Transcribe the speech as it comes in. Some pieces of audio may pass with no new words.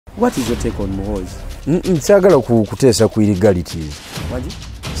What is your take on Muhoozi? Sagala kutesa ku illegalities. Waji?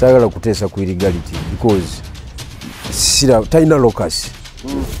 Sagala kutesa ku illegalities because sira taina locus.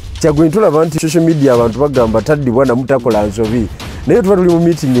 Kyagulanyyi abantu social media abantu bagamba taddi bwana mutakola nsobi. Naye tuba tuli mu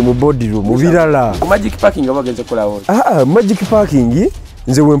meeting mu boardroom mu birala. Magic parking abagenze kolawo. Magic parking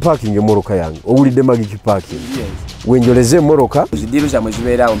nze we parking emoroka yange. Owulidde magic parking. Yes. Wenjoleze emoroka. Zidiru za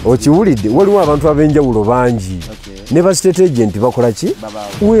mwezibeerawo. Okiwulidde waliwo abantu ab'enjawulo bangi. Ne ba state agent bakola ki?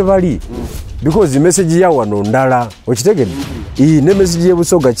 We bali. Because message ya wano ndala. Okitegedde? Ne message ye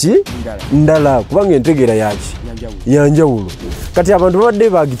Busoga ki? Ndala. Kubanga entegeera yaki? Yanjawulo. Kati abantu babadde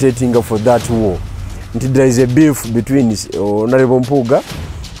bagitating for that war. Nti there is a beef between Honorable MPUUGA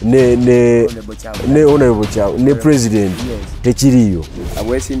ne Honorable Chao ne president tekiriyo.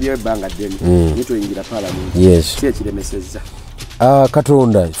 Abwesimbiyo ebbanga ddene. Nituyingira parliament. Yes. Kiremesezza.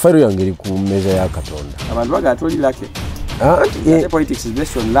 Katonda. Fire yange eri ku meza ya Katonda. Abantu bagatoli lake. Politics is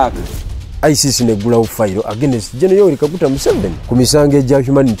based on luck. ICC negulawo file against General Kaguta Museveni ku misango egya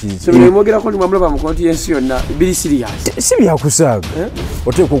humanities. So mwogera ko mwamulaba mu konti yensi yonna bili serious. Si byakusaaga.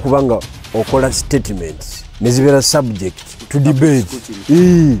 Oteekwa okubanga okola statements nezibeera subject to debate.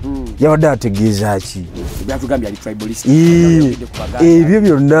 Yabadde ategeeza ki? Byatugambye ali tribalist. Ebyo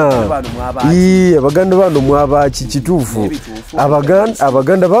byonna. Abaganda bano mwabaki kituufu.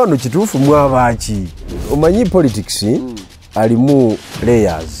 Abaganda bano kituufu mwabaki. Omanyi politics alimu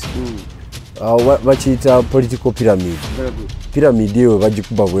layers. Bachita political pyramid. Pyramid eyo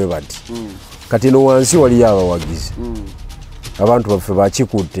bagikuba bwe bati. Kati no wansi wali abawagizi. Abantu baffe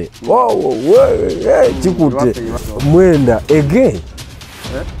bakikutte. Kikutte. Mwenda again.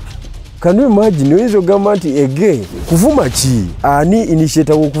 Can you imagine wizo gamanti again? Kuvuma ki? Ani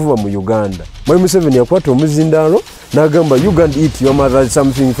initiator w'okuva mu Uganda. MUSEVENI yakwata omuzindalo n'agamba Uganda eat your mother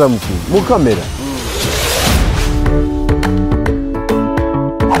something mu kamera.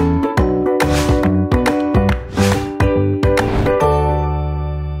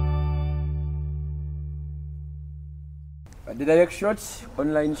 The Direct Shots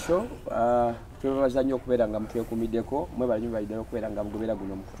online show twebazanyo okubeera nga mutwekumiddeko mwebala nnyo baliddeyo okubeera nga mugobera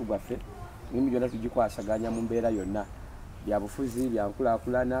guno mukutu gwaffe ng'emu byonna tugikwasaganya mu mbeera yonna bya bufuzi bya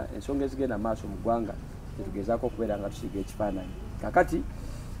nkulaakulana ensonga ezigenda maaso mu ggwanga tetugezaako okubeera nga tusiga ekifaananyi kakati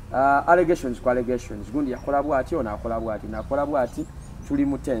allegations ku allegations gundi yakola bw'ati ono akola bw'ati nakola bw'ati tuli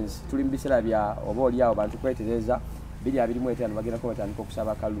mu tens tuli mu biseera bya oba oliawo bantu kwetereza 2025 bagendako batandika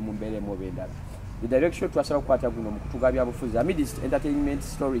okusaba kalulu mu mbeera emu oba endala. The direction twasala okukwata guno mu kutuga bya bufuzi amidst entertainment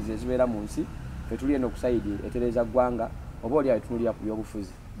stories ezibeera mu nsi fetuli eno okusaidi etereza ggwanga oba oli atunulira ku byobufuzi.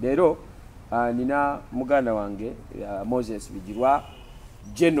 Leero nina muganda wange Moses Bigirwa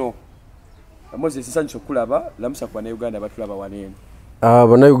Jeno. Moses nsanyufu okulaba lamusa ku bannayuganda batulaba waneeno.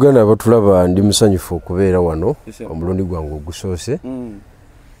 Bannayuganda batulaba ndi musanyufu okubeera wano omulundi gwange ogusoose.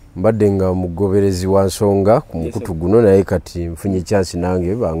 Mbadde nga mugoberezi wa nsonga ku mukutu guno naye kati nfunye chance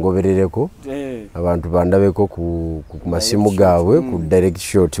nange bangoberereko abantu bandabeko ku masimu gaabwe ku direct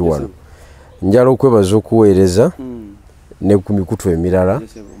shot wano. Njala okwebaza okuweereza ne ku mikutu emirala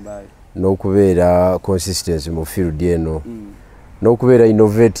n'okubeera consistency mu field eno n'okubeera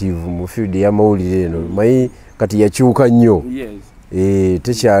innovative mu field y'amawulire eno mayi kati yakyuka nnyo.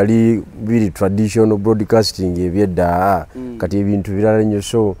 Tekyali biri traditional broadcasting ebyedda kati ebintu birala nnyo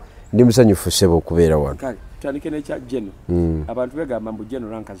so ndi musanyufu ssebo okubeera wano. Tutandike n'ekya Jeno. Abantu begamba mbu Jeno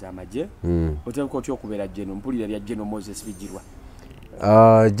ranka z'amagye. Oteekwa otya okubeera Jeno? Mpulira bya Jeno Moses Bigirwa.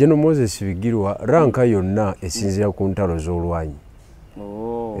 Jeno Moses Bigirwa ranka yonna esinzira ku ntalo z'olwanyi.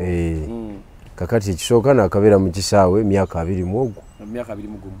 Kakati ekisooka n'akabeera mu kisaawe emyaka 20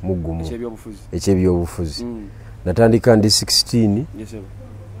 mu gumu. Ekyebyobufuzi. Natandika ndi 16.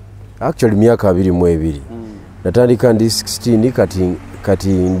 Actually myaka 22. Natandika ndi 16 kati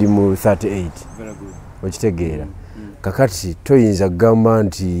ndi mu 38. Okitegeera. Kakati toyinza kugamba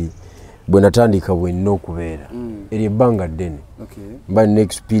nti bwe natandika bwe nnina okubeera. Eri ebbanga ddene. Mba nina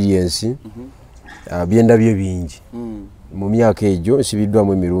experience byendabye bingi. Mu myaka egyo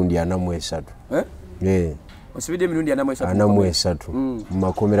nsibiddwamu emirundi 43. Osibidde emirundi 43 mu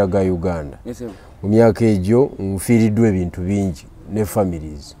makomera ga Uganda. Mu myaka egyo nfiiriddwa ebintu bingi ne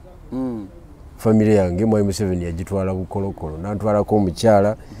families. Family yange MUSEVENI yagitwala bukolokolo nantwalako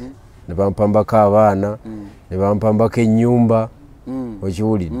omukyala ne bampambako abaana ne bampambako ennyumba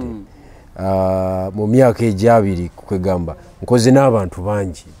okiwulidde. Mu myaka egyabiri kwegamba nkoze n'abantu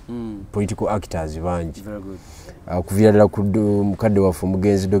bangi political actors bangi kuviira ddala ku mukadde waffe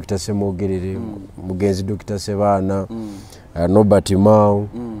omugenzi Dr. Semogerere omugenzi Dr. Sebaana Nobert Mao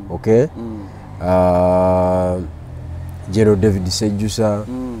okay General David Sejusa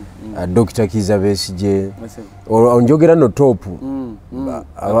Dr. Kiza Besije onjogera no top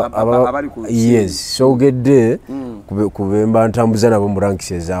yes sogedde kubemba ntambuza nabo mu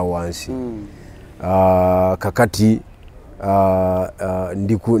ranks eza wansi kakati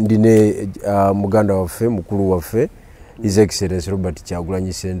ndine muganda waffe mukulu waffe His Excellency Robert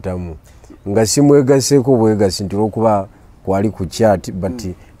Kyagulanyi Ssentamu nga simwegaseko bwegasi nti olwokuba kwali ku chat but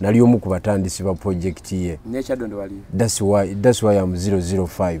nali omu ku batandisi ba project ye that's why I'm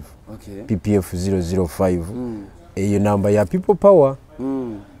 005 PPF 005 eyo namba ya people power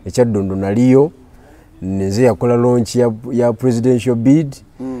ekyaddondo naliyo nze yakola launch ya presidential bid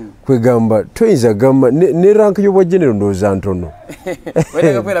kwegamba toyinza gamba ne rank y'obwa general ndowooza ntono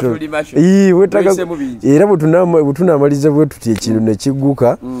era bwetunamaliza bwe tuti ekintu ne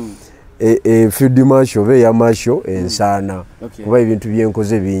kigguka field marshal oba eya marshal ensaana kuba ebintu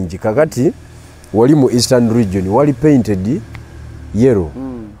byenkoze bingi kakati wali mu eastern region wali painted yellow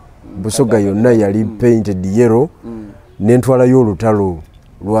Busoga yonna yali painted yellow n'entwala y'olutalo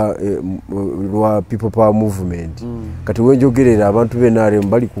lwa people power movement kati wenjogerera abantu b'NRM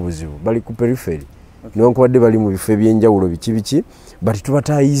bali ku buzibu bali ku periphery newankubadde bali mu bifo ebyenjawulo biki but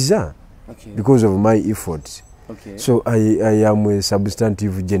tubatayiza because of my efforts so I am a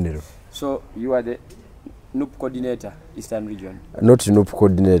substantive general. So you are the NUP coordinator Eastern region? Not NUP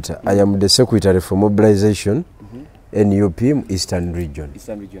coordinator. I am the secretary for mobilization NUP Eastern region.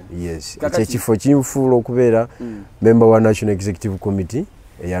 Eastern region. Yes. Ekifo kinfuula okubeera member wa National Executive Committee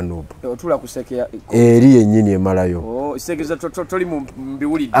eya NUP. Otula kuseke eri yennyini emalayo. Oh, isekeza toli mu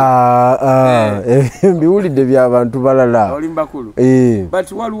mbiwulidde. Mbiwulidde by'abantu balala. Oli mbakulu.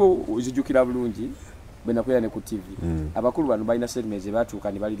 But waliwo uzijukira bulungi. Benakwera ne ku TV abakulu bano balina statements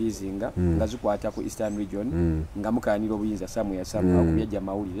batuuka ne balirizinga nga zikwata ku Eastern region nga mukanira obuyinza samu ya samu akubyaja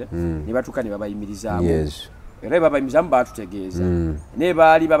mawulire ne batuuka ne babayimirizaamu era babayimirizaamu batutegeeza ne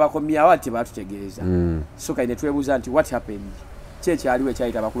baali babakomya wati batutegeeza so kayine twebuuza nti what happened kyaliwo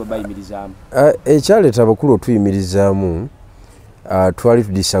ekyayita abakulu bayimirizaamu ekyaleeta abakulu otuyimirizaamu twali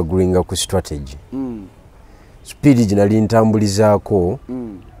disagreeing ku strategy speed ginali ntambulizaako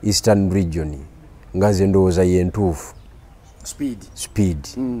Eastern region ngaze ndowooza yentuufu speed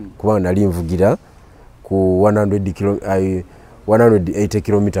kubanga nali nvugira ku 180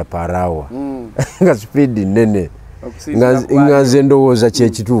 km per hour nga speed nene ngaze ndowooza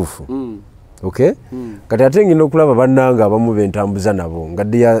kyekituufu okay kati ate ngina okulaba bannanga abamu bentambuza nabo nga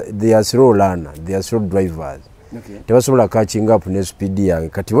they are slow learner they are slow drivers tebasobola catching up ne speed yange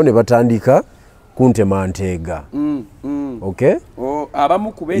kati bo ne batandika kuntema nteega okay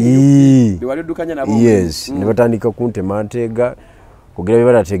abamu kubeni biwalidukanya nabo yes ne batandika kuntema nteega kugira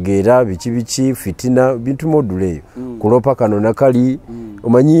bibatategeera biki fitina bintu module kulopa kano nakali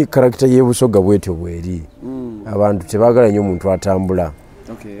omanyi character y'Ebusoga bwetyo bweri abantu tebagala nnyo omuntu atambula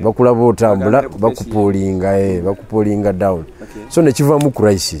bakulaba otambula bakupulinga down so ne kiva mu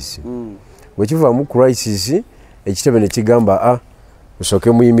crisis bwe kiva mu crisis ekitebe ne kigamba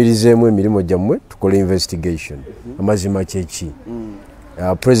usooke muyimirizeemu emirimu gyammwe tukole investigation amazima kyeki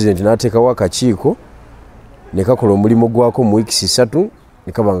president n'ateekawo akakiiko ne kakola omulimu gwako mu weeks 3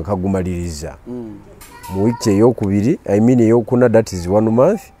 ne kaba nga kagumaliriza mu wiiki ey'okubiri ey'okuna that is 1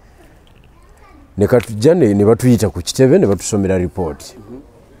 month ne katujja ne batuyita ku kitebe ne batusomera report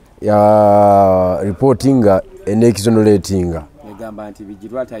reporting nga enexoneratinga gamba nti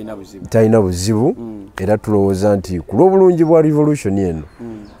Bigirwa talina buzibu era tulowooza nti ku lw'obulungi bwa revolution eno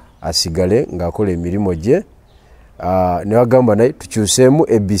asigale ng'akola emirimu gye ne bagamba naye tukyuseemu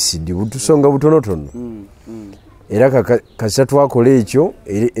ABCD butusonga butonotono era kasita twakola ekyo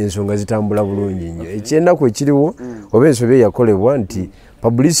ensonga zitambula bulungi nnyo ekyennaku ekiriwo oba ensobi eyakolebwa nti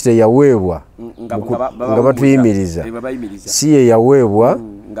publicity yaweebwa nga batuyimiriza si ye yaweebwa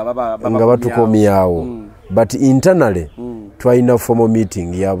nga batukomyawo but internally twalina formal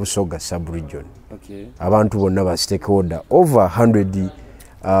meeting ya Busoga sub-region abantu bonna ba stakeholder over 100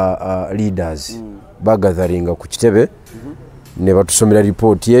 leaders bagatheringa ku kitebe ne batusomera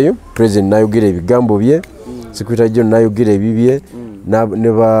report yeyo president nayogera ebigambo bye secretary general nayogera ebibye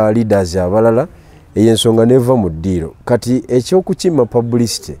ne ba leaders abalala eyensonga neva mu ddiiro kati ekyokukima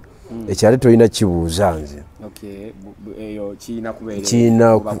publicity ekyali tolina kibuuza nze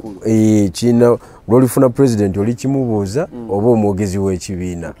kiina lwolifuna president oli kimubuuza oba omwogezi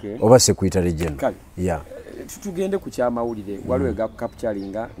w'ekibiina oba secretary general tugende ku kyamawulire waliwo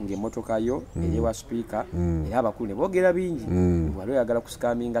capturinga ng'emmotoka yo eyewa speaker era abakulu ne boogera bingi waliwo yagala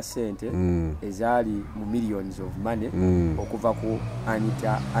kusikaminga ssente ezaali mu millions of money okuva ku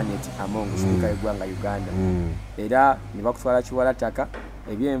Anet Among speaker y'eggwanga Uganda era ne bakutwala kiwalataka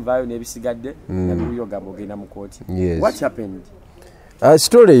ebyenvaayo n'ebisigadde nabiwuyo gamba ogenda mu kooti what happened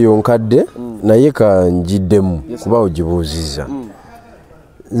story eyo nkadde naye kanjiddemu kuba ogibuuzizza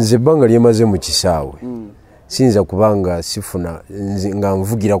nze banga lyemaze mu kisaawe sinza kubanga sifuna nga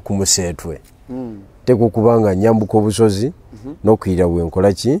nvugira ku museetwe teko kubanga nyambuka obusozi n'okuyira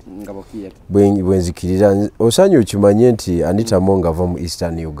bwenkola ki bwenzikirira osanye okimanye nti Anita Monga ava mu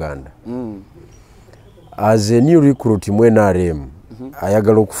Eastern Uganda as a new recruit mu NRM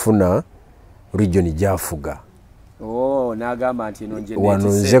ayagala okufuna region gyafuga n'agamba nti wano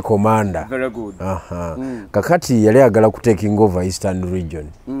nze komanda kakati yali ayagala kuteking over Eastern region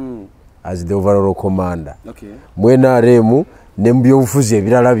as the overall commander mu NRM ne mu byobufuzi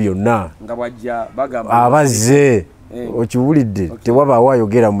ebirala byonna abazze okiwulidde tewabaawo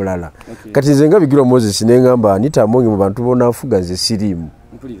ayogera mulala kati nze nga Bigirwa Moses nengamba Anita Monga mu bantu bona afuga nze siriimu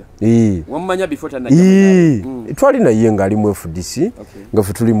twali naye nga ali mu FDC nga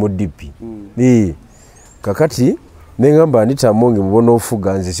fe tuli mu DP kakati nengamba Anita Monga mu bona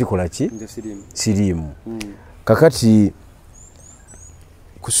ofuga nze sikola ki siriimu kakati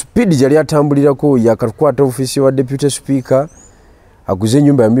ku speed gyali atambulirako yakakwata ofisi wa deputy speaker aguze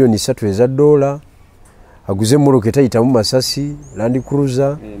nyumba ya milioni 3 eza dola aguze moroke tayita mu Masasi Land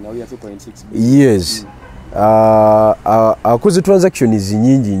Cruiser yes akoze transactions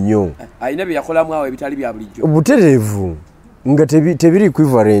nyingi nnyo ayina bye yakolamu awo ebitali bya bulijjo obutereevu nga tebiri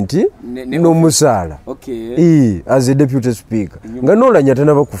equivalent n'omusaala as a deputy speaker nga n'olanya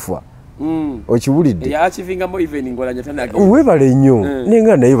tanaba kufa okiwulidde yakivingamo even ngolanya tanage webale nnyo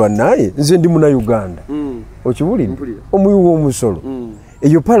nenga naye bannaye nze ndi muna Uganda okiwulidde omuyi w'omusolo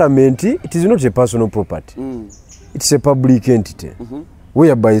eyo parliament it is not a personal property it's a public entity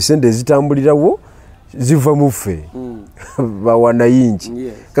whereby sente ezitambulirawo ziva mufe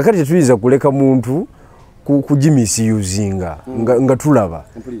bawanayingi kakati tetuyinza kuleka muntu kugimisuzinga nga tulaba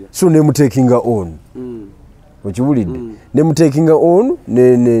so nemutekinga on okiwulidde nemutekinga on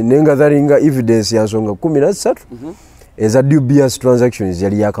nengatharinga evidence yansonga 13 eza dubious transactions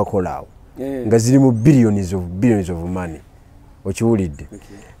yali yakakolaawo nga zirimu billions of money okiwulidde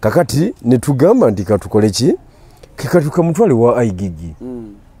kakati netugamba nti katukole ki kikatuka mutwale wa igigi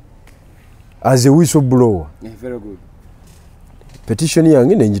as a whistleblower petition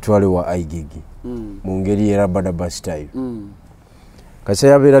yange nenjitwale wa igigi mu ngeri era badaba style kasa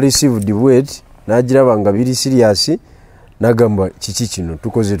yabeera received wet najiraba nga biri serious nagamba kiki kino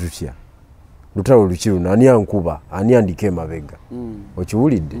tukoze tutya lutalo lukiru ani ankuba ani andike mabega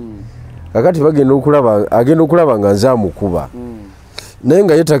okiwulidde kakati bagenda okulaba nga nzamukuba naye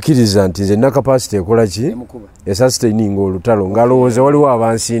nga yetakiriza nti nze na capacity ekola ki esustaining olutalo ngalowooza waliwo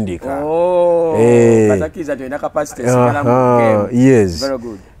abansindika yes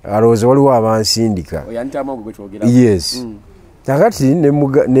alowooza waliwo abansindika yes kakati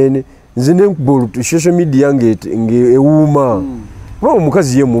nze nenkuba social media ngeewuuma kuba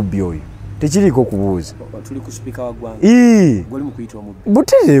omukazi ye mubbi oyo tekiriiko kubuuza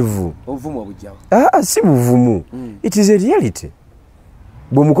butereevu si buvumu it is a reality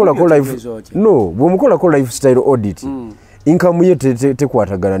bw'omukolako lifestyle audit income ye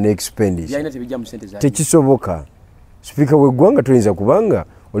tekwatagana ne expenditure tekisoboka speaker w'eggwanga toyinza kubanga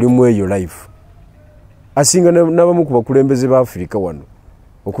oli mu eyo life asinga n'abamu ku bakulembeze ba Africa wano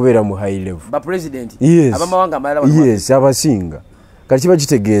okubeera mu high level yes abasinga kati kiba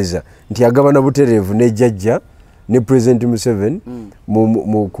kitegeeza nti agabana butereevu ne jjajja ne President Museveni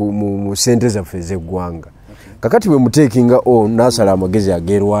mu sente zaffe ez'eggwanga kakati bwe mutekinga on nasala amagezi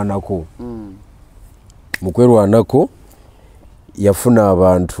agerwanako mu kwerwanako yafuna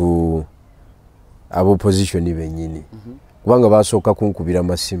abantu ab'opposition bennyini kubanga basooka kunkubira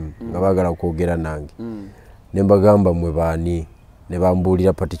amasimu nga baagala kwogera nange ne mbagamba mwe baani ne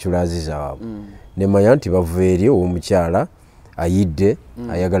bambuulira particulars zaabwe ne manya nti bava eri ow'omukyala ayidde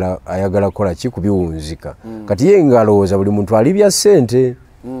ayagala kola ki kubiwunzika kati ye ngalowooza buli muntu alibya ssente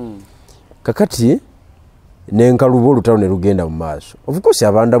kakati nenkaluba olutalo ne lugenda mu maaso of course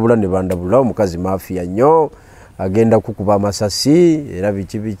abandabula ne bandabula omukazi mafia nnyo agenda kukuba amasasi era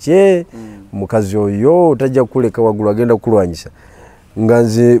biki mukazi oyo tajja kuleka wagulu agenda kulwanyisa nga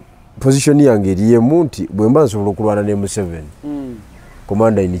nze position yange eriyemu nti bwe mba nsobola okulwana ne Museveni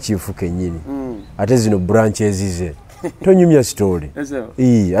commander in chief kennyini ate zino branches ze tonyumya story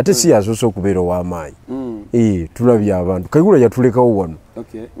ate si yasoose okubeera ow'amaanyi tulabye abantu Kayigula yatulekawo wano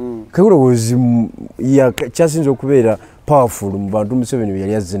Kayigula wozi kyasinza okubeera powerful mu bantu Museveni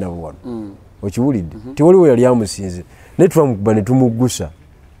yali azze nabo wano okiwulidde tewaliwo yali amusinze naye twamukuba ne tumuggusa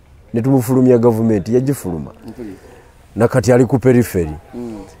ne tumufulumya gavumenti yagifuluma nakati ali ku periphery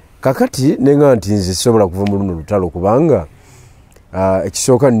kakati nenga nti nze sobola kuva mu luno lutalo kubanga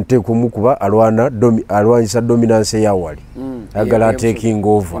ekisooka nteeka omukuba alwanyisa dominance eyawali ayagala taking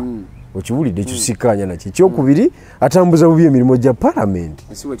over okiwulidde kisikanya nakyo ekyokubiri atambuza bubi emirimu gya parliament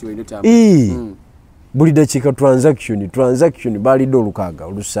buli dakiika transaction balidde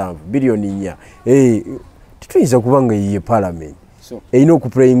 6 biliyoni 4 tetuyinza kubanga yiye parliament erina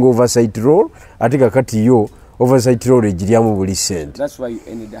okuplaying oversight role ate kakati yo oversight role egiryamu buli sente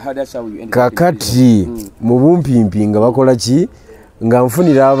kakati mu bumpimpi nga bakola ki nga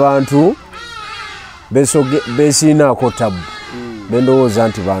nfunira abantu besinaako tabu bendowooza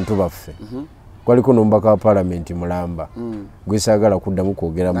nti bantu baffe kwaliko n'omubaka wa parliament mulamba gwesagala kuddamu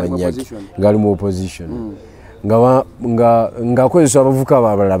kwogera manyaki ngaali mu opposition ng'akozesa abavuka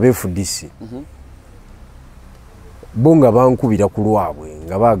abalala b'FDC bo nga bankubira ku lwabwe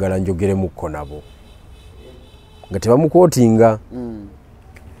nga baagala njogeremukko nabo nga tebamukootinga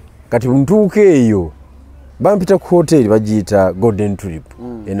kati ntuuka eyo bampita ku hoteri bagiyita Golden Tulip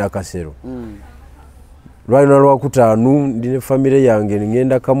enakasero lwalina lwakutaanu ndi ne famire yange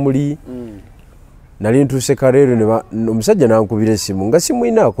ngenda Kamuli nali ntuuse Kaleero omusajja nankubira essimu nga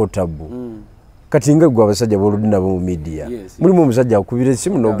simwinaako tabu kati nga gwe abasajja b'oludde nabo mu media mulimu omusajja akubira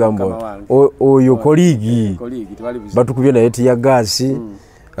essimu n'ogamba oyo koligi batukubye naye tiya gaasi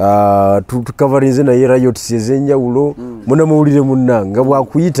tukavarinze naye riotsi ez'enjawulo munamuwulire munnange nga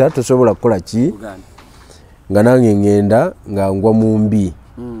bwakuyita tosobola kukola ki nga nange ngenda nga ngwa mu mbi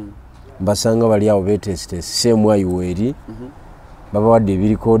mbasanga bali awo betesitesi semwayiweeri babawadde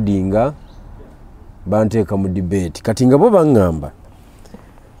ebirikodinga banteeka mu debate kati nga bo baŋŋamba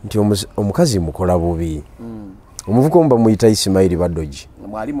nti omukazi mukola bubi omuvuka omu bamuyita Ismail Badoji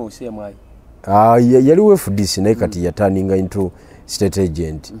yaliwo FDC naye kati yataninga into state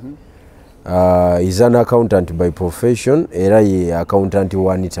agent is an accountant by profession era ye accountant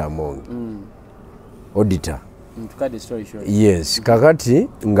wanita among auditor yes kakati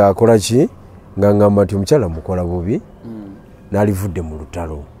ng'akola ki nga ngamba nti omukyala mukola bubi n'alivudde mu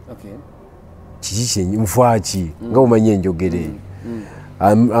lutalo kiki kyenfaki nga omanye enjogere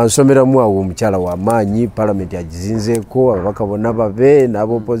ansomeramu awo omukyala w'amaanyi parliament agizinzeeko ababaka bonna babe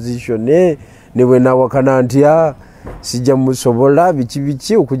n'aba opposition ne bwe nawakana nti sijja musobola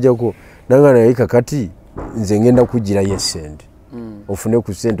biki okujjako nanga naye kakati nze ngenda kugirayo essente ofune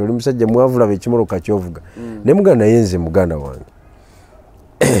ku ssente oli musajja mwavulaba ekimoloka kyovuga ne muganda naye nze muganda wange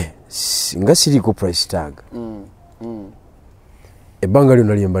nga siriiko price tag ebbanga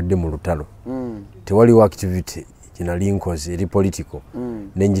lyonna lye mbadde mu lutalo tewaliwo activity ginali nkoze eri political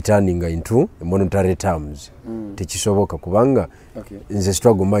nenjitaninga into monetary terms tekisoboka kubanga nze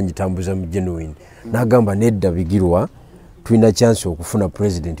struggle manyi tambuza mu genuine nagamba nedda Bigirwa tulina chance okufuna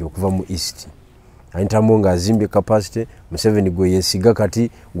president okuva mu east ayintamu nga azimbye capacity Museveni gwe yesiga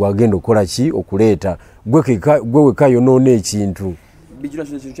kati gwagenda okola ki okuleeta gwe wekayonoona ekintu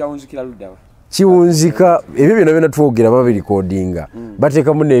kiwunzika ebyo byonna twogera babirikodinga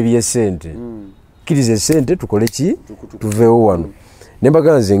bateekamu n'ebyesente kirize sente tukole ki tuveewo wano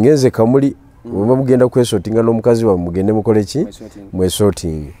nembaganze ngenze Kamuli oba mugenda kwesotinga n'omukazi wa mugende mukole ki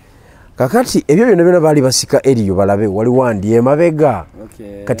mwesoting kakati ebyo byonna baali basika eriyo balabe wali wandi emabega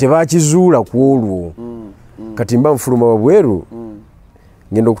kati bakizuula ku olwo kati mba nfuluma wabweru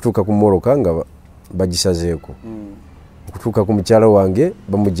ngenda okutuuka ku moroka nga bagisazeeko okutuuka ku mukyala wange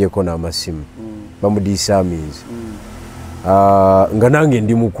bamugyeko n'amasimu bamudiisamizi nga nange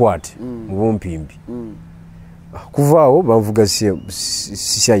ndi mukwate mu bumpimpi kuva awo banvuga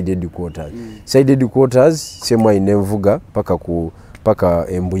side headquarters side headquarters semwayi nenvuga paka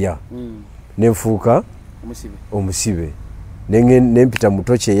embuya nenfuuka omusibe nempita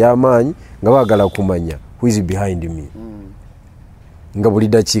mutoki ey'amaanyi nga baagala kumanya who is behind me nga buli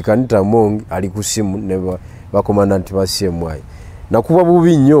dakiika nitamongi ali ku simu ne bakomandanti ba semwayi nakuba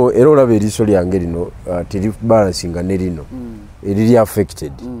bubi nnyo era olaba eriiso lyange lino teri balansinga ne lino eriri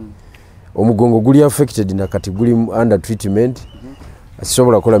affected omugongo guli affected nakati guli under treatment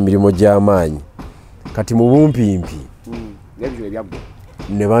asisobola kukola mirimo gy'amaanyi kati mu bumpimpi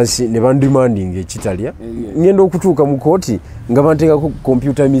ne bandimandinga ekitalya ngenda okutuuka mu kooti nga banteekako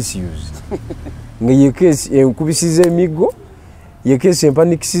computer misuse nga yekesi enkubisiza emigo yekesi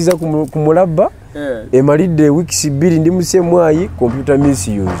empanikisiza ku mulabba emalidde weeks 2 ndi musemwayi computer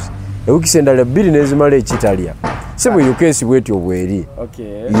misuse ewikisi endala 2 nezimala ekitalya sebo yo kesi bwetyo bweri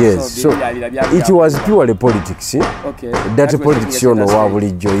yes so it was purely politics that politics yono wa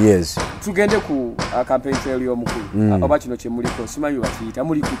bulijjo yes tugende ku campaign trail y'omukulu oba kino kyemuliko simanyi bakiyita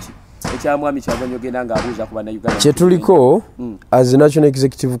muli kuki ekyamwami kyaganyogenda nga abuuza ku bannayuganda kyetuliko as national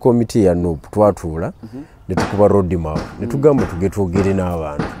executive committee ya NUP twatuula ne tukuba road map ne tugamba tugetwogere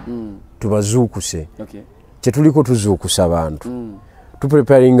n'abantu tubazuukuse kyetuliko tuzuukusa abantu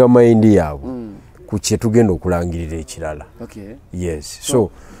tupreparinga mind yaabwe ku kye tugenda okulangirira ekirala. Yes,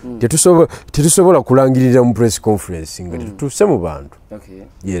 so tetusobola kulangirira mu press conference nga tetutuuse mu bantu.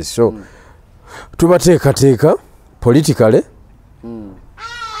 Yes, so tubateekateeka politically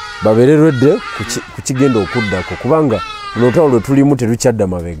babeereredde ku kigenda okuddako kubanga olutalo lwe tulimu terukyadda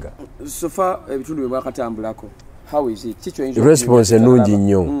mabega. Sofa ebitundu bye mwakatambulako, how is it? Response ennungi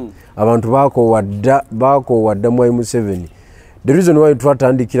nnyo. Abantu baakoowadda mu MUSEVENI. The reason why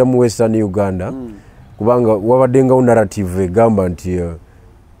twatandikira mu Western Uganda kubanga wabaddengawo narrative egamba nti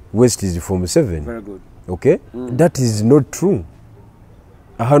West is for Museveni. Very good. Okay? That is not true.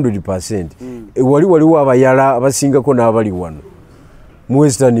 100%. Waliwo abayala abasingako n'abali wano mu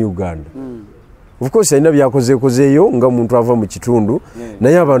Western Uganda. Of course alina byakozeeyo nga muntu ava mu kitundu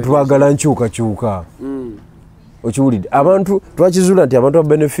naye abantu baagala nkyukakyuka. Okiwulidde abantu twakizuula nti abantu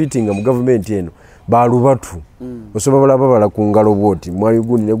abenefiting mu gavumenti eno balubatu osobola babala ku ngalo bwoti mwali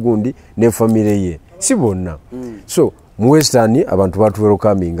gundi ne gundi ne family ye si bonna. So mu Western abantu batu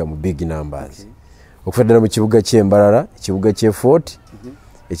welcoming mu big numbers. Okufaddala mu kibuga ky'Embarara, ekibuga ky'e Fort,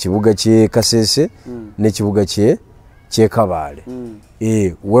 ekibuga ky'e Kasese n'ekibuga ky'e Kabaale.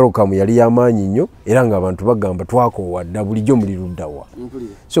 Welcome yali y'amaanyi nnyo era ng'abantu bagamba twakoowadda bulijjo muli luddawa.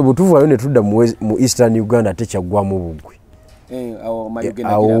 So butuvaayo ne tudda mu Eastern Uganda tekyaggwamu bugwi.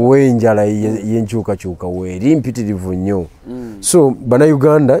 Awo enjala y'enkyukakyuka weeri mpitirivu nnyo. So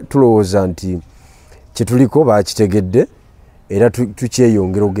bannayuganda tulowooza nti kyetuliko baakitegedde era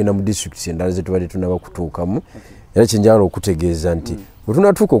tukyeyongera okugenda mu districts endala ze tubadde tunaba kutuukamu. Era kyenjagala okutegeeza nti bwe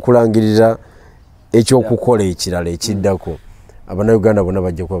tunatuuka okulangirira ekyokukola ekirala ekiddako abannayuganda bonna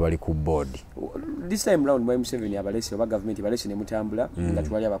bajja kuba bali ku board. This time round by MUSEVENI abalesi oba gavumenti balesi ne mutambula nga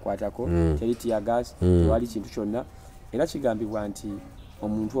twali abakwatako teri tear gas twali kintu kyonna era kigambibwa nti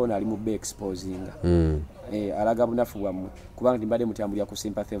omuntu ono ali mu be exposinga alaga bunafu bwammwe kubanga mbadde mutambulira ku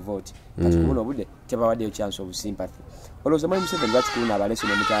sympathy vote kati kuno obudde tebawaddeyo chance of sympathy. Olowooza MUSEVENI bakikulu abalesi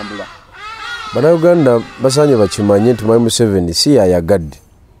ne mutambula. Bannayuganda basaanye bakimanye nti MUSEVENI si yayagadde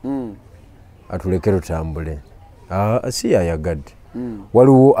atuleke tutambule. Si yayagadde.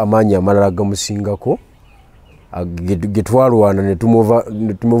 Waliwo amaanyi amalala gamusingako ge twalwana ne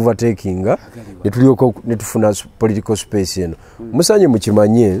tumuovertakinga ne tulyoka ne tufuna political space eno. Musaanye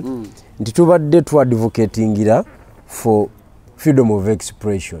mukimanye nti tubadde twadvocatingira for freedom of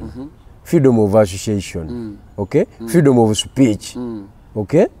expression, freedom of association, okay? Freedom of speech,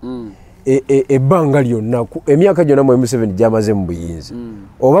 okay? Ebbanga lyonna emyaka gyonna mu MUSEVENI gyamaze mu buyinza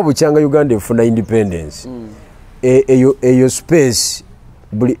oba bukyanga Uganda efuna independence eyo space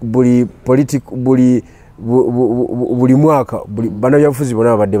buli mwaka bannabyabufuzi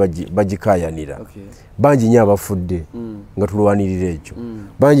bonna babadde bagikayanira. Bangi nnyo abafudde nga tulwanirira ekyo,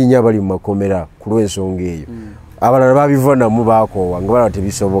 bangi nnyo abali mu makomera ku lw'ensonga eyo, abalala babivunamu baakoowa nga balaba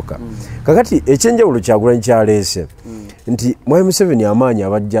tebisoboka. Kakati ekyenjawulo Kyagulanyi kyaleese nti MUSEVENI amaanyi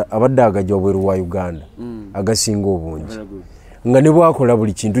abadde agajja obweru wa Uganda agasinga obungi nga ne bwakola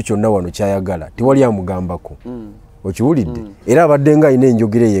buli kintu kyonna wano kyayagala tewali amugambako. Okiwulidde? Era abadde nga alina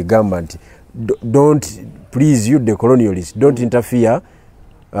enjogera yegamba nti don't please you the colonialists don't interfere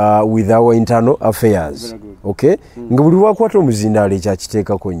with our internal affairs. Okay? Nga buli lwakwata omuzindaalo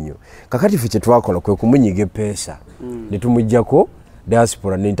ekyakiteekako nnyo. Kakati ffe kye twakola kwe kumunyiga epeesa ne tumuggyako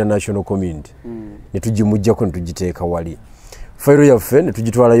diaspora ne international community ne tugimuggyako ne tugiteeka wali. Fayiro yaffe ne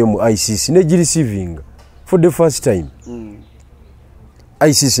tugitwalayo mu ICC ne gireceiving for the first time.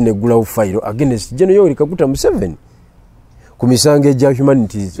 ICC ne gulawo fayiro against General Yoweri Kaguta Museveni ku misango egya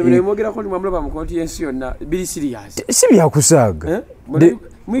humanities. So mwogera ko mwamulaba mu conscience yonna bili serious. Si byakusaaga.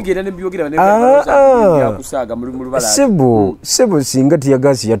 Mwigenda ne byogera ne byakusaaga mu lubala. Sebo singa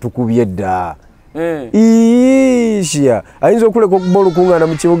tiyagasi yatukubye dda. Ishia ayinza okuleka okubola okungana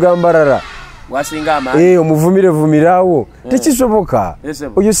mu kibuga Mbarara. Wasinga amaanyi. Omuvumirawo tekisoboka.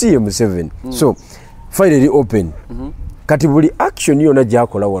 Oyo si ye MUSEVENI. So file eri open. Kati buli action yonna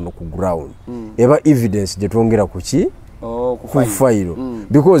gyakola wano ku ground eba evidence gye twongera ku ki ku file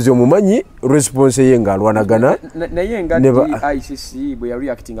because omumanyi response ye ng'alwanagana naye nga ICC bwe yali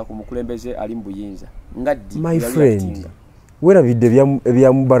actinga ku mukulembeze ali mu buyinza ngaddi my friend werabidde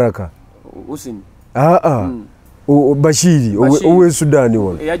ebya Mubaraka Hussein Bashiri owe Sudan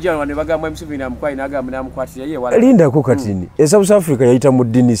wano yajja ne bagamba MUSEVENI amukwai n'agamba n'amukwatira ye wala lindako katini South Africa yayita mu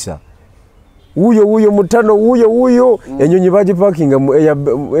Dinisa uyo mutano uyo enyonyi baji parking mu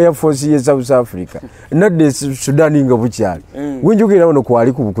Air Force ye South Africa nadde Sudan nga bukyali winjukira wano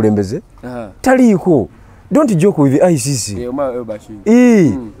kwali ku bukulembeze taliko. Don't joke with the ICC.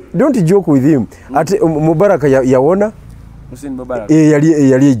 Don't joke with him. Ate Mubaraka yawona Hussein Mubaraka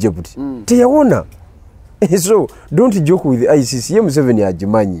yali Egypt teyawona So don't joke with ICC. Ye Museveni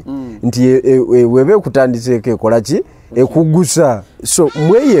agimanyi nti webe kutandiseko ekolaki ekugusa. So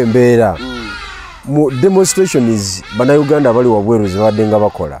mweyembeera mu demonstration is bannayuganda abali wabweru zibadde nga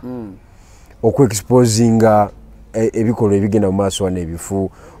bakola okweexposinga ebikolwa ebigenda mu maaso wano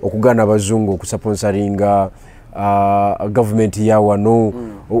ebifu, okugaana abazungu okusponsoringa government ya wano,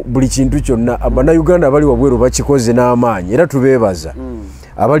 buli kintu kyonna bannayuganda abali wabweru bakikoze n'amaanyi era tubeebaza.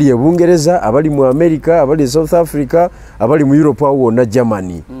 Abali e Bungereza, abali mu America, abali South Africa, abali mu Europe awo wonna,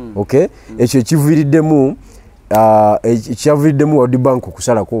 Germany. Okay, ekyo kiviiriddemu World Bank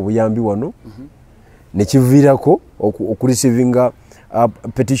okusalako obuyambi wano ne kiviirako okurecevinga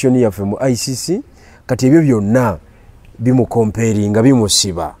petition yaffe mu ICC. Kati ebyo byonna bimukomperinga,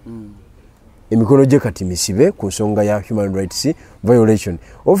 bimusiba emikono gye kati misibe ku nsonga ya human rights violation.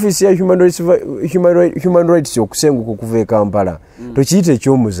 Office ya human rights okusenguka okuva e Kampala tokiyita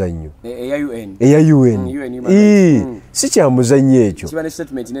ekyomuzannyo eya UN. Si kyamuzannyo ekyo,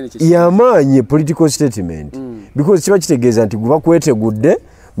 yamaanyi political statement because kiba kitegeeza nti guba kwetegudde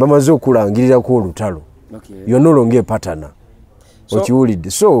bamaze okulangirirako olutalo. You're no longer a partner.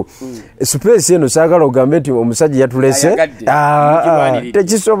 Okiwulidde. So space eno saagala ogambe nti omusajja yatulese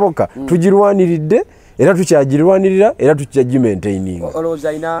tekisoboka. Tugirwaniridde era tukyagirwanirira era tukyagimaintaininga.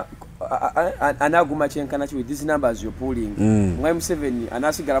 Olowooza ina anaguma kyenkana ki with these numbers you're pulling. Mwai Museveni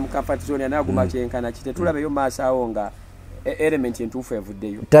anasigala mu comfort zone anaguma kyenkana ki tetulabeyo maaso awo nga element entuufu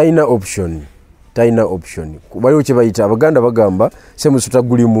evuddeyo. Taina option. Kubaliwo kye bayita abaganda bagamba semusuta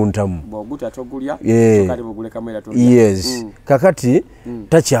guli mu ntamu. Bw'oguta togulya kale buguleka mwera tolya. Yes. Kakati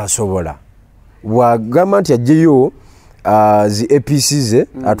takyasobola. Bw'agamba nti ajjeyo zi APC ze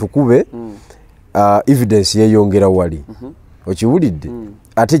atukube evidence yeyongera wali. Okiwulidde?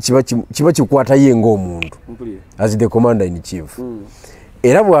 Ate kiba kikwata ye ng'omuntu as the commander in chief.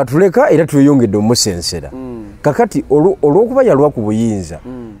 Era bw'atuleka era tuyongedde omusensera. Kakati olw'okuba yalwa ku buyinza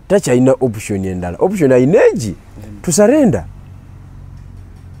takyalina option endala. Option ayineegi tusarenda.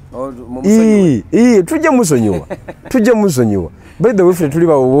 Tujja musonyiwa. By the way, ffe tuli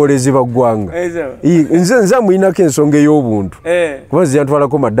bawoolezi baggwanga. Nze amuyinako ensonga ey'obuntu kuba nze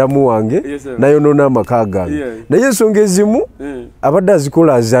yantwalako maddamu wange nayonoona amaka gange, naye ensonga ezimu abadde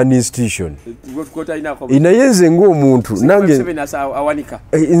azikola as an institution. Naye nze ng'omuntu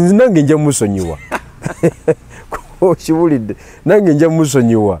nange nja musonyiwa. Okiwulidde, nange nja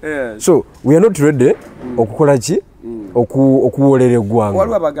musonyiwa. So we are not ready okukola ki okuwoolera eggwanga.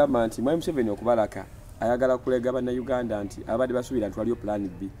 Waliwo abagamba nti Mwai Museveni okubalaka ayagala kulega bannayuganda nti abadde basuubira nti waliyo plan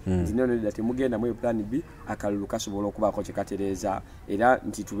B. Nti neno nedda temugenda mu plan B, akalulu kasobola okubaako kye katereeza era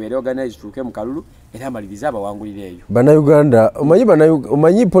nti tubeere organize tuuke mu kalulu era amalirize abawangulire eyo. Bannayuganda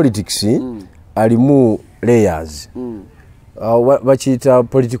omanyi politics alimu layers. Bakiyita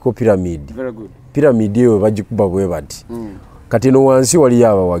political pyramid. Very good. Pyramid eyo bagikuba bwe bati. Kati no wansi waliyo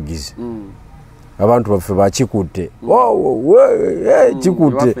abawagizi. Abantu baffe bakikutte.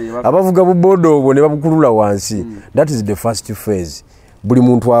 Kikutte. Abavuga bubodo obwo ne babukulula wansi. That is the first phase. Buli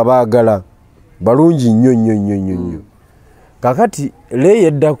muntu abaagala balungi nnyo. Kakati leye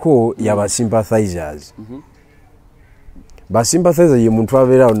eddako yaba sympathizers. Ba sympathizers ye muntu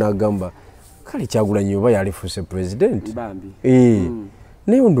abeerawo n'agamba kale Kyagulanyi oba yalifuse president.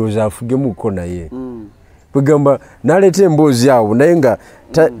 Naye ndowooza afugemuko naye. Bwegamba naleeta emboozi awo naye nga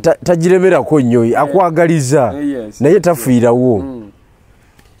tagiremerako nnyo akwagaliza naye tafiirawo.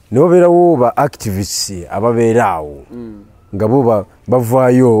 Ne wabeerawo ba activists ababeera awo nga bo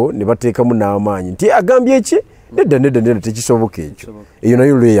bavaayo ne bateekamu n'amaanyi nti agambye eki nedda tekisoboka ekyo. Eyo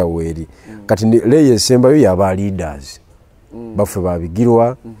nayo leeya weeri. Kati leeya esembayo yaba leaders baffe ba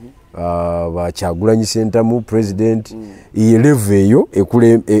Bigirwa ba Kyagulanyi Sentamu president level eyo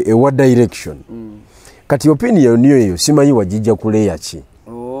ewa direction. Kati opinion eyo simanyi wajijja kuleeya ki.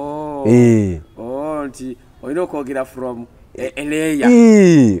 Nti olina okwogera from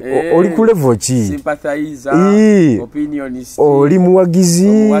oli ku level ki? Sympathizer, opinionist, oli muwagizi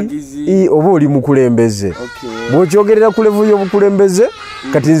oba oli mukulembeze. Bw'okyogerera ku level y'obukulembeze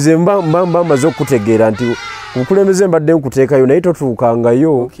kati nze mba maze okutegeera nti obukulembeze mbadde nkuteekayo naye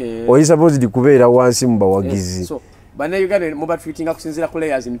totuukangayo oli supposed kubeera wansi mu bawagizi. Bannayuganda muba tweetinga kusinziira ku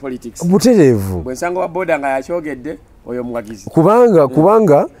layers in politics. Butereevu. Bwensanga wa boda nga yakyogedde oyo muwagizi.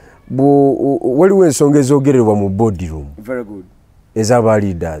 Kubanga waliwo ensonga ezoogererwa mu boardroom. Very good. Ez'aba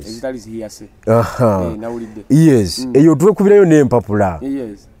leaders. That is hearsay. Yes. Eyo twekubirayo n'empapula.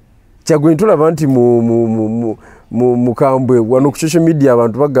 Kyagulanyi tulaba nti mukambwe wano ku social media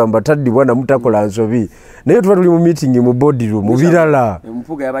abantu bagamba taddibwa na mutakola nsobi naye tuba tuli mu meeting mu boardroom mu birala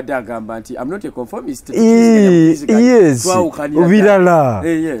Mpuuga yabadde agamba nti I'm not a conformist. Yes birala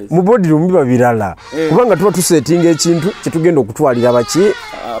mu boardroom biba birala kubanga tuba tusetinga ekintu kitugenda okutwalira abaki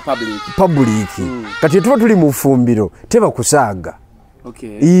public kati tuba tuli mu fumbiro teba kusaaga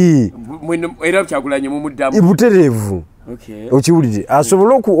era Kyagulanyi mu muddamu butereevu okiwulire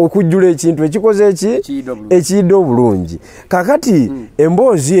asobola okujjula ekintu ekikoze ekiyidde obulungi kakati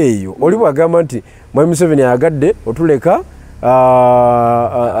emboozi eyo oli bwagamba nti Mwami Museveni agadde otuleka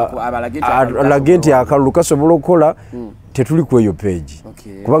alage nti akalulu kasobola okukola tetuli ku eyo page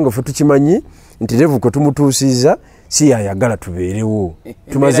kubanga ffe tukimanyi nti Revu kwe tumutuusiza si yayagala tubeerewo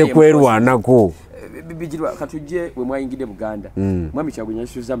tumaze kwerwanako Bigirwa katujje we mwayingide Buganda Mwami Kyagulanyi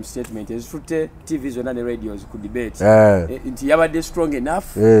yasuza mu statement ezitutte TV zonna ne radios ku debate nti yabadde strong enough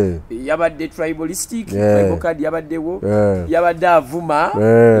yabadde tribalistic tribal card yabaddewo yabadde avuma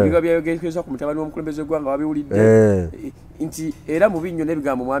ebigambo byayogekezwa ku mutabani w'omukulembeze gwanga wabiwulidde nti era mu binnyo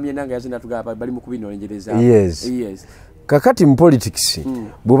n'ebigambo mwami enanga yazina tugamba bali mu kubinoonjereza yes kakati mu politics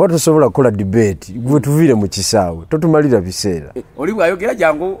bw'oba tosobola kukola debate gwe tuviire mu kisaawe totumalira biseera oli bw'ayogera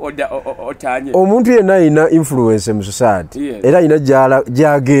jangu otanye omuntu yenna ayina influence mu society era ayina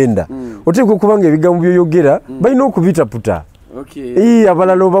gy'agenda oteekwa okubanga ebigambo byoyogera balina okubitaputa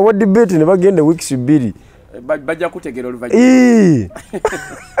abalala obawa debate ne bagenda weeks 2 bajja kutegera oluvannyuma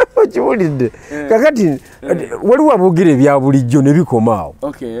okiwulidde kakati waliwo aboogera ebya bulijjo ne bikomaawo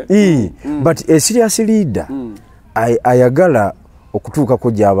but a serious leader ayagala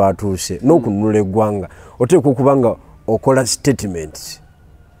okutuukako gy'aba atuuse n'okununula eggwanga oteekwa okubanga okola statements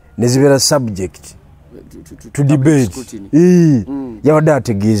ne zibeera subject to debate yabadde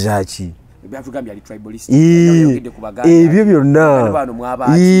ategeeza ki ebyo byonna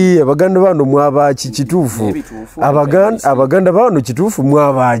abaganda bano mwabaaki kituufu abaganda bano kituufu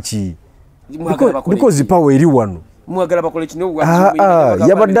mwabaaki because power eri wano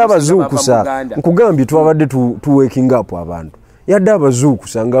yabadde abazuukusa nkugambye twabadde tuweking up abantu yadde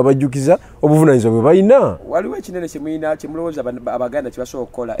abazuukusa nga abajjukiza obuvunaanyizibwa bwe balina waliwo ekinene kyemulowooza abaganda kyebasobola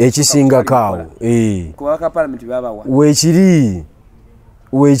okukola ekisingakaawo kubaka palamenti babawa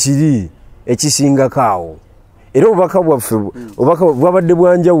weekiri ekisingakaawo era obubaka bwaffe bwabadde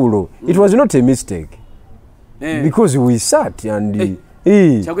bwanjawulo it was not a mistake because we sat and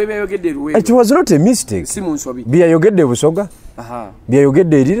it was not a mistake byayogedde Busoga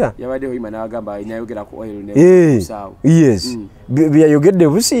byayogedde Erira yes byayogedde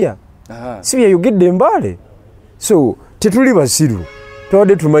Busia si byayogedde Mbale so tetuli basiru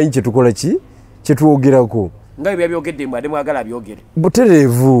twadde tumanyi kyetukola ki kyetwogerako nga byayogedde Mbale mwagala byogere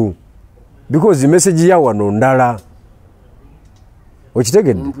butereevu because message ya wano ndala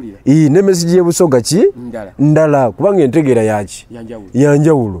okitegedde ne message ye Busoga ki ndala kubanga entegeera yaki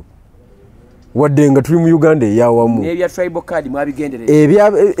yanjawulo wadde nga tuli mu Uganda eyawamu ebya tribal card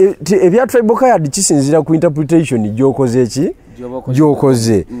mwabigenderera ebya tribal card kisinzira ku interpretation gyokoze ki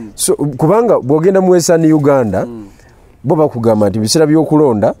gyokoze so kubanga bwogenda mu Western Uganda bo bakugamba nti bisera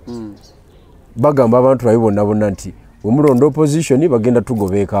by'okulonda bagamba abantu babibona nti omulonda opposition bagenda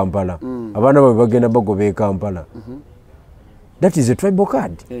tugobe Kampala abaana babe bagenda bagobe Kampala that is a tribal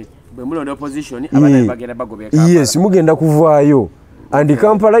card yes mugenda kuvaayo and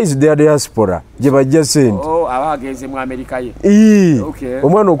Kampala is their diaspora gye bajja sente abagenze mu Amerika ye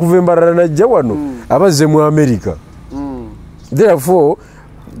omwana okuva embalala najja wano abazze mu Amerika therefore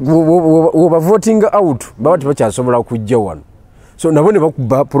woba voting out baba tebakyasobola kujja wano so nabo ne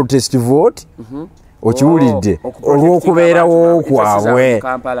bakuba protest vote okiwulidde olw'okubeerawo kwabwe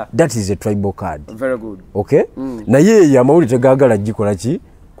that is a tribal card okay naye amawulire tegagala gikola ki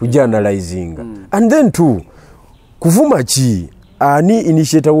kujanalizinga and then too kuvuma ki ani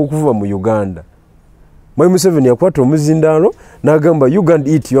initiator w'okuvuba mu Uganda Mwami Museveni yakwata omuzindaalo n'agamba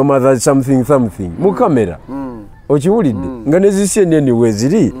Uganda eat your mother something mu kamera okiwulidde nga nezisye anyway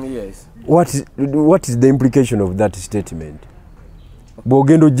ziri what is the implication of that statement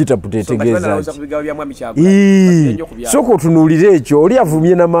bwogenda ogitaputa etegeeza sooka otunuulire ekyo oli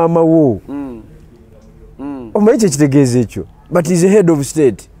avumye na maama wo omanyi kye kitegeeza ekyo but is a head of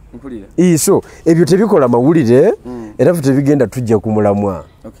state so ebyo tebikola mawulire era ffe tebigenda tujja ku mulamwa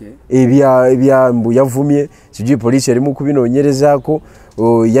ebya mbu yavumye sijui poliisi erimu kubinoonyerezaako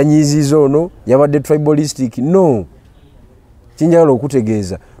yanyiiziza ono yabadde tribalistic no kinjagala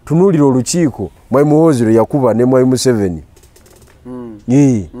okutegeeza tunuulira olukiiko Mwai Muhozero yakuba ne Mwai Museveni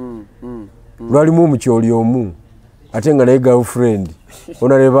lwalimu omukyoli omu ate nga naye girlfriend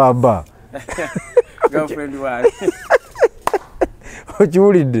ona ne baba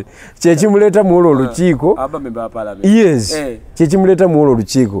okiwulidde kyekimuleta muola olukiiko yes kyekimuleta muola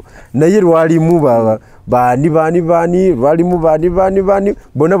olukiiko naye lwalimu baani lwalimu baani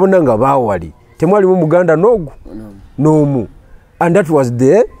bonna nga baawali temwalimu muganda n'omu and that was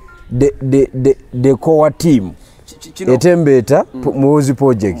the core team etembeeta muwozi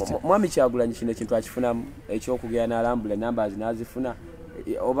project. Mwami Kyagulanyi kino ekintu akifunamu ekyokugenda n'alambula numbers n'azifuna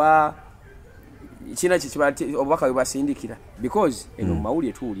oba kina kibati obubaka bwebasindikira because eno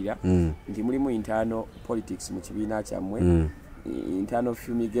mawulire tuwulira nti mulimu internal politics mu kibiina kyammwe internal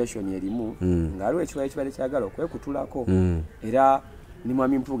fumigation erimu nga aliwo ekibale kyagala okwekutulako era ni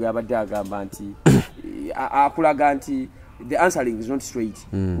Mwami Mpuuga abadde agamba nti akulaga nti the answering is not straight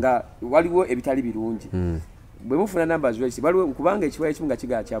nga waliwo ebitali birungi bwe mufuna numbers wesi baliwo kubanga ekiwaye kimu nga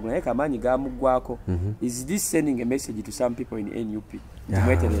kigala kyabula naye kamanyi gamuggwako. Is this sending a message to some people in NUP?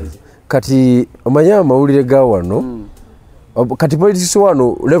 Kati omanya amawulire ga wano kati politics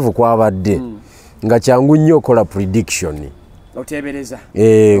wano level kwabadde nga kyangu nnyo okola prediction otebereza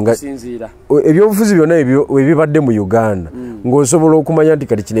okusinziira ebyobufuzi byonna ebibadde mu Uganda ng'osobola okumanya nti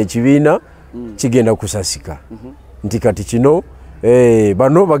kati kino ekibiina kigenda kusasika nti kati kino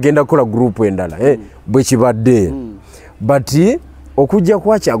bano bagenda kukola group endala bwe kibadde but okujja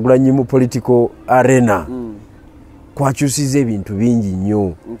kwa Kyagulanyi mu political arena kwakyusiza ebintu bingi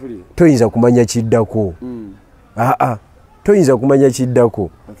nnyo toyinza kumanya kiddako toyinza kumanya kiddako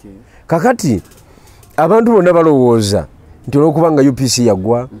kakati abantu bonna balowooza nti olwokubanga UPC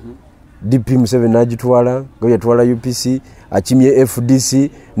yagwa DP Museveni agitwala nga yatwala UPC akimye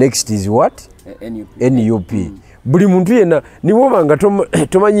FDC next is what NUP buli muntu yena niwobanga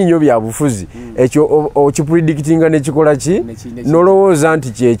tomanyi nnyo bya bufuzi ekyo okipredictinga nekikola ki nolowooza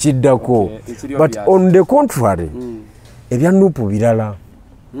nti kyekiddako but on the contrary ebya nupu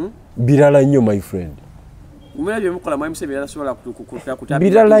birala nnyo my friend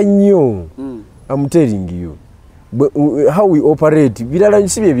birala nnyo I'm telling you how we operate birala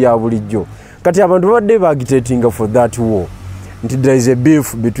si bye bya bulijjo kati abantu babadde bagitatinga for that war nti there is a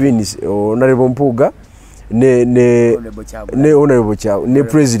beef between Honorable Mpuuga ne Honorable Kyagulanyi ne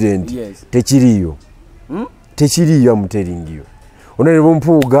president tekiriyo I'm telling you Honorable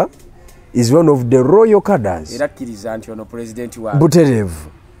Mpuuga is one of the royal cadres era kiriza nti ono president wa buterevu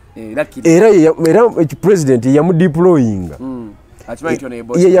era president yamudeploying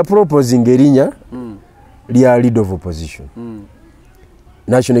ya proposing erinya lya lead of opposition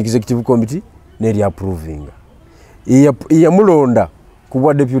National Executive Committee ne lya approving yamulonda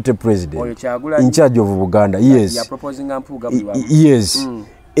kuba deputy president in charge of Buganda yes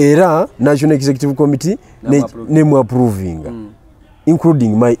era National Executive Committee ne mu approving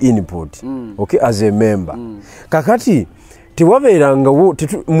including my input okay as a member kakati tewabeeranga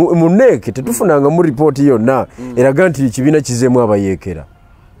muneke tetufunanga mu report yonna eraga nti kibiina kizemu abayekera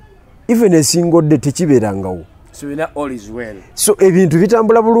even a single day tekibeerangawo so ebintu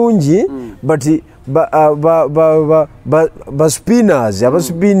bitambula bulungi but spinners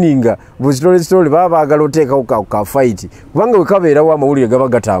abaspinninga bustory baba bagala oteekawo ka fight kubanga we kabeerawo amawulire gaba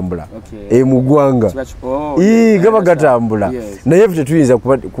gatambula mugwanga gaba gatambula naye tetuyinza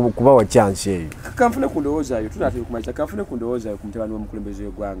kubawa chance eyo kanfune kundowoozayo tunatera kumanyisa kanfune kundowoozayo ku mutabani w'omukulembeze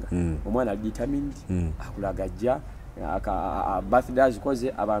w'eggwanga omwana ali determined akulagajja birthdays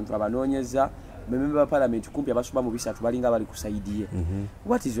koze abantu abanoonyeza member parliament kumpi abasuba mu bisatu balinga bali kusaidiye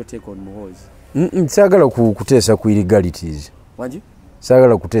what is your take on Muhoozi? Sagala kuteesa ku illegalities wanji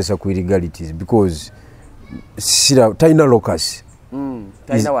sagala kuteesa ku illegalities because taina locus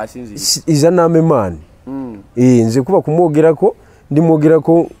taina wasinzi is an army man nze kuba kumwogerako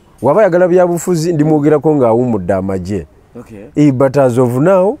ndimwogerako waba yagala bya bufuzi ndimwogerako nga awumudde amagye but as of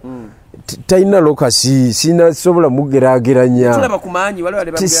now taina lokasi sina sobola mugerageranya tulaba kumanyi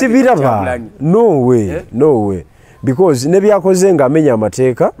wale bali sibiraba no way because nebyakoze nga amenya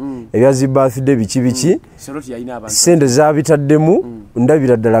amateeka ebyazi birthday biki sente zabitaddemu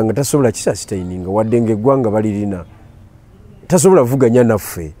ndabira ddala nga tasobola kisasitaininga wadde ng'eggwanga balirina tasobola vuganya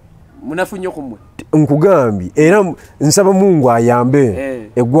naffe munafunye kumwe nkugambye era nsaba Mungu ayambe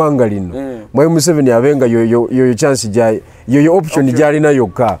eggwanga lino Mwai Museveni abenga yoyo chance jaye yoyo option jalina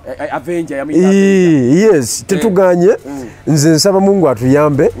yokka yes tetuganye nze nsaba Mungu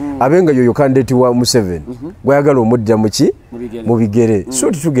atuyambe abenga yoyo candidate wa Museveni gwayagala omudda mu bigere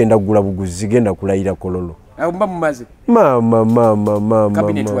so tutugenda kugula buguzi zigenda kulayira kololo mba mumaze mama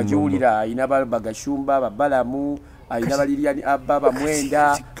cabinet wajiulira ina bagashumba babalamu aina baliriani ababa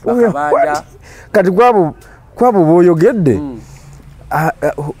mwenda bakabanda kati kwabo boyogedde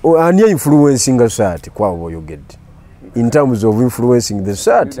ani influencing society kwabo boyogedde in terms of influencing the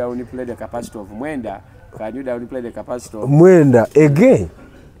society down play the capacity of mwenda Can you downplay the capacity of Mwenda again?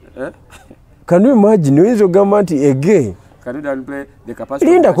 Can you imagine oyinza ogamba nti again? Can you downplay the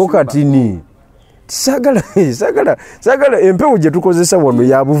capacity? Linda ko katini. Sagala empewo gye tukozesa wano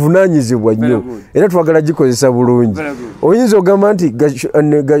ya buvunaanyizibwa nnyo era twagala gikozesa bulungi. Oyinza ogamba nti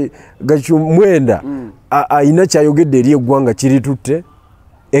Mwenda ayina kyayogedde eri eggwanga kiritutte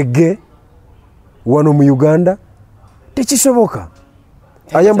ege wano mu Uganda tekisoboka.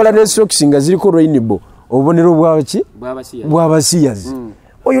 Ayambala ne socks nga ziriko rainbow obubonero bw'abasiyazi.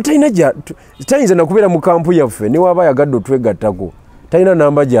 Oyo tayinza nakubeera mu kampu yaffe ne waba yagadde otwegattako talina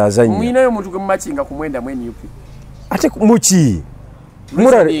namba gyazanya. Mwinayo omuntu gwe mumakinga ku Mwenda mwene yupi ate muki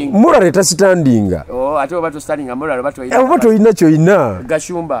murale tasitandinga ate oba tositandinga murale oba toyina kyoyina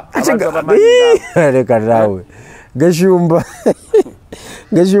Gashumba leka naawe Gashumba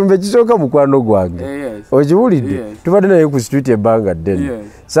ekisooka mukwano gwange okiwulidde tubadde naye ku street ebbanga ddene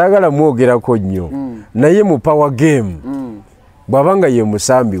saagala mwogerako nnyo naye mu power game bw'abanga ye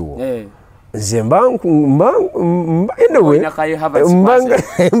musambiwo nze mba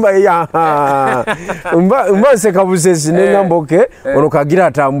nseka busesi neŋŋamba oke ono kagira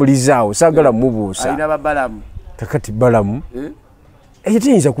atambulizaawo saagala mubuusa takati balamu eyo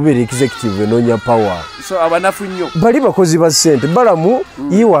teyinza kubeera executive enoonya power bali bakozi ba ssente balamu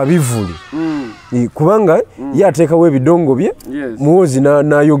yiwa bivule kubanga ye ateekawo ebidongo bye muwozi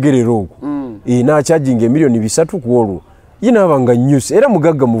n'ayogerera okwo n'akyajinga emiliyoni 3 ku olwo yinaabanga news era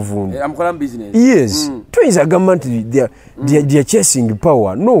mugagga muvundu yes tuyinza agamba nti they are chasing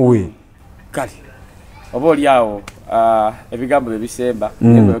power no way kale oba oliawo ebigambo byebisemba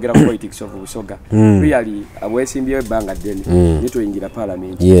nengayogera ku politics of Busoga really abwesimbyewo ebbanga ddene nituyingira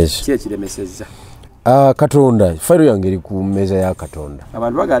parliament ki ekiremesezza Katonda fayiro yange eri ku mmeeza ya Katonda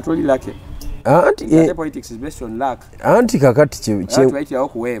abantu bagala tolirake politics is based on luck anti kakati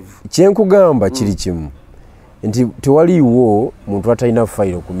kyenkugamba kiri kimu nti tewaliiwo muntu atalina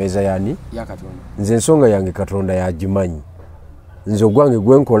fayiro ku mmeeza yani ya Katonda. Nze ensonga yange Katonda yagimanyi nze ogwange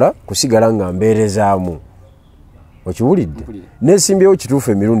gwenkola kusigala nga mbeerezaamu okiwulidde nesimbyewo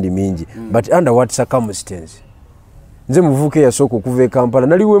kituufu emirundi mingi but under what circumstance. Nze muvubuka eyasooka okuva e Kampala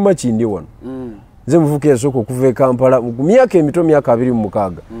naliwo Makindi wano nze muvubuka eyasooka okuva e Kampala mu myaka emito myaka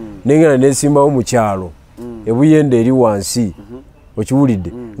 26 nengenda nesimbawo mu kyalo ebuyende eri wansi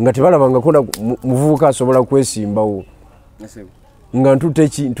okiwulidde nga tebalabangako muvubuka asobola kwesimbawo nga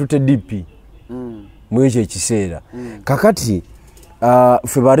ntute DP mu ekyo ekiseera kakati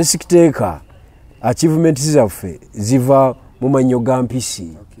ffe baresikiteeka achievement zaffe ziva mu manyo ga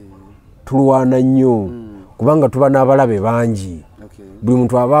mpisi tulwana nnyo kubanga tuba n'abalabe bangi buli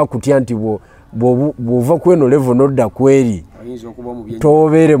muntu aba akutya nti bw'ova kweno level nodda kweri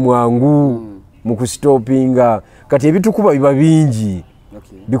tobeere mwangu mu kustopinga kati ebitukuba biba bingi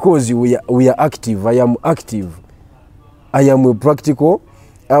because we are active. I am active. I am a practical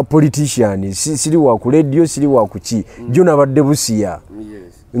politician. Siri wa ku radio, siri wa ku ki jona badde busiya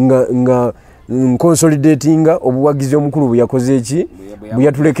nga consolidating obuwagizi omukulu buyakoze eki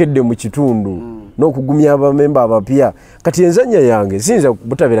buyatulekedde mu kitundu n'okugumya abamemba abapya kati enzanya yange sinza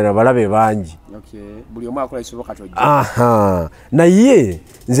butabera na balabe bangi buli omu akola ekisoboka tojja naye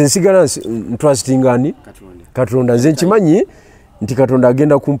nze nsigala ntrustingani Katonda nze nkimanyi nti Katonda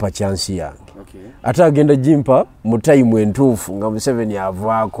agenda kumpa chansi yange ate agenda jimpa mu time entuufu nga Museveni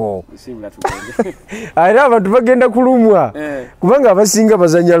avaako era abantu bagenda kulumwa kubanga abasinga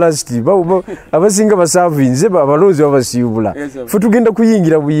bazanya last abasinga basavinze abalonzi babasiibula fe tugenda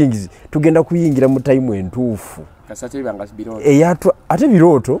kuyingira buyingizi tugenda kuyingira mu time entuufu ate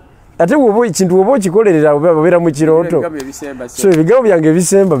birooto ate wobo ekintu wobo kikolerera babera mu kirooto so ebigambo byange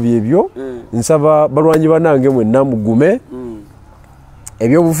ebisemba byebyo nsaba balwanyi banange mwenna mugume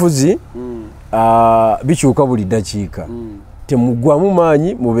ebyobufuzi bikyuka buli dakiika temugwamu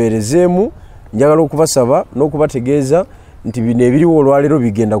maanyi mubeerezeemu njagala okubasaba n'okubategeeza nti bino ebiriwo olwaleero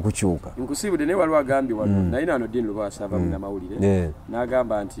bigenda kukyuka nkusiibudde naye waliwo agambye wano naye nano Dean Lubasa ava mu mawulire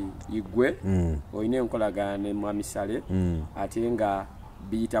n'agamba nti igwe olina enkolagana ne Mwamisale ate nga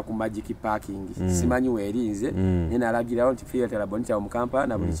biyita ku magic parking simanyi weerinze naye n'alagirawo nti field labonita mu Kampala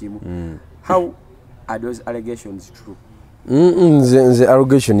na buli kimu how are those allegations true? Nze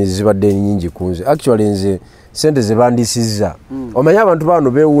allegation zibadde nyingi kunze actually nze sente ze bandisizza omanyi abantu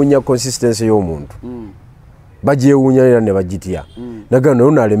bano beewuunya consistency y'omuntu bagyewuunya era ne bagitya nagana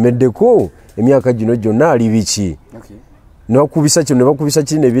nayo nalemeddeko emyaka gino gyonna ali biki nebakubisa kino ne bakubisa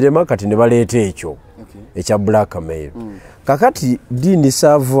kiri ne birema kati ne baleeta ekyo ekya blackmail kakati Dean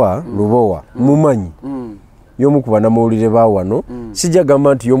Sava Lubowa mumanyi yomu kuba namawulire bawano sijja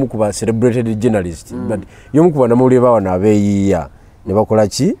gamba nti yomu kuba celebrated journalist but yomu kuba namawulire bawano abeeyiya ne bakola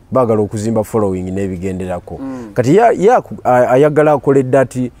ki baagala okuzimba following n'ebigenderako kati ayagala akole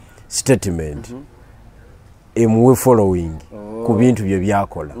that statement emuwe following ku bintu bye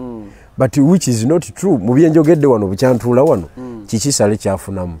byakola but which is not true mu byenjogedde wano bukyantuula wano kikisale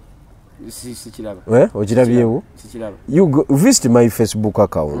kyafunamu okirabyewo you visit my Facebook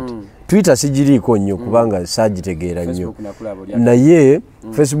account Twitter sigiriiko nnyo kubanga sagitegeera nnyo naye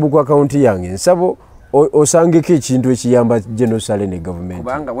Facebook account yange nsabo osangeko ekintu ekiyamba genocide ne government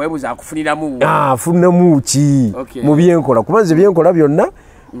kubanga webuza akufuniramu afunamu ki mu byenkola kubanze byenkola byonna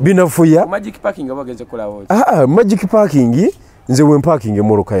binafuya magic parking abagenze kolawo magic parking nze we parking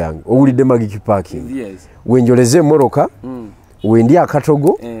emoroka yange owulidde magic parking wenjoleze emoroka wendi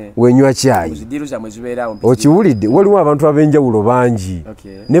akatogo wenywa chai okiwulidde waliwo abantu abenjawulo bangi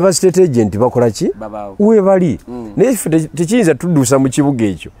ne ba state agent bakola ki we bali naye tekiyinza tudduusa mu kibuga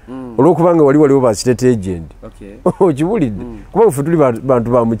ekyo olwokubanga waliwo ba state agent okiwulidde kuba ffe tuli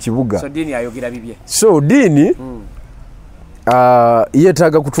bantu ba mu kibuga so diini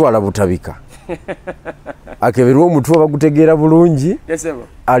yeetaaga kutwala butabika akeberwa omutwe bagutegeera bulungi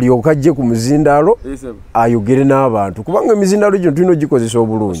alyoka ajje ku muzindaalo ayogere n'abantu kubanga emizindaalo gino tulina ogikozesa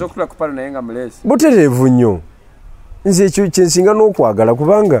obulungi butereevu nnyo nze ekyo kyensinga n'okwagala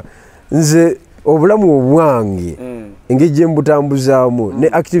kubanga nze obulamu obwange engeri gye mbutambuzaamu ne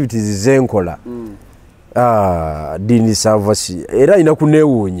activities zenkola diini savasi era alina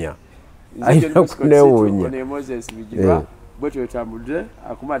kuneewuunya bwe tuyotambudde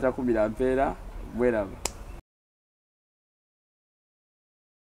akumata kumira mpeera bweraba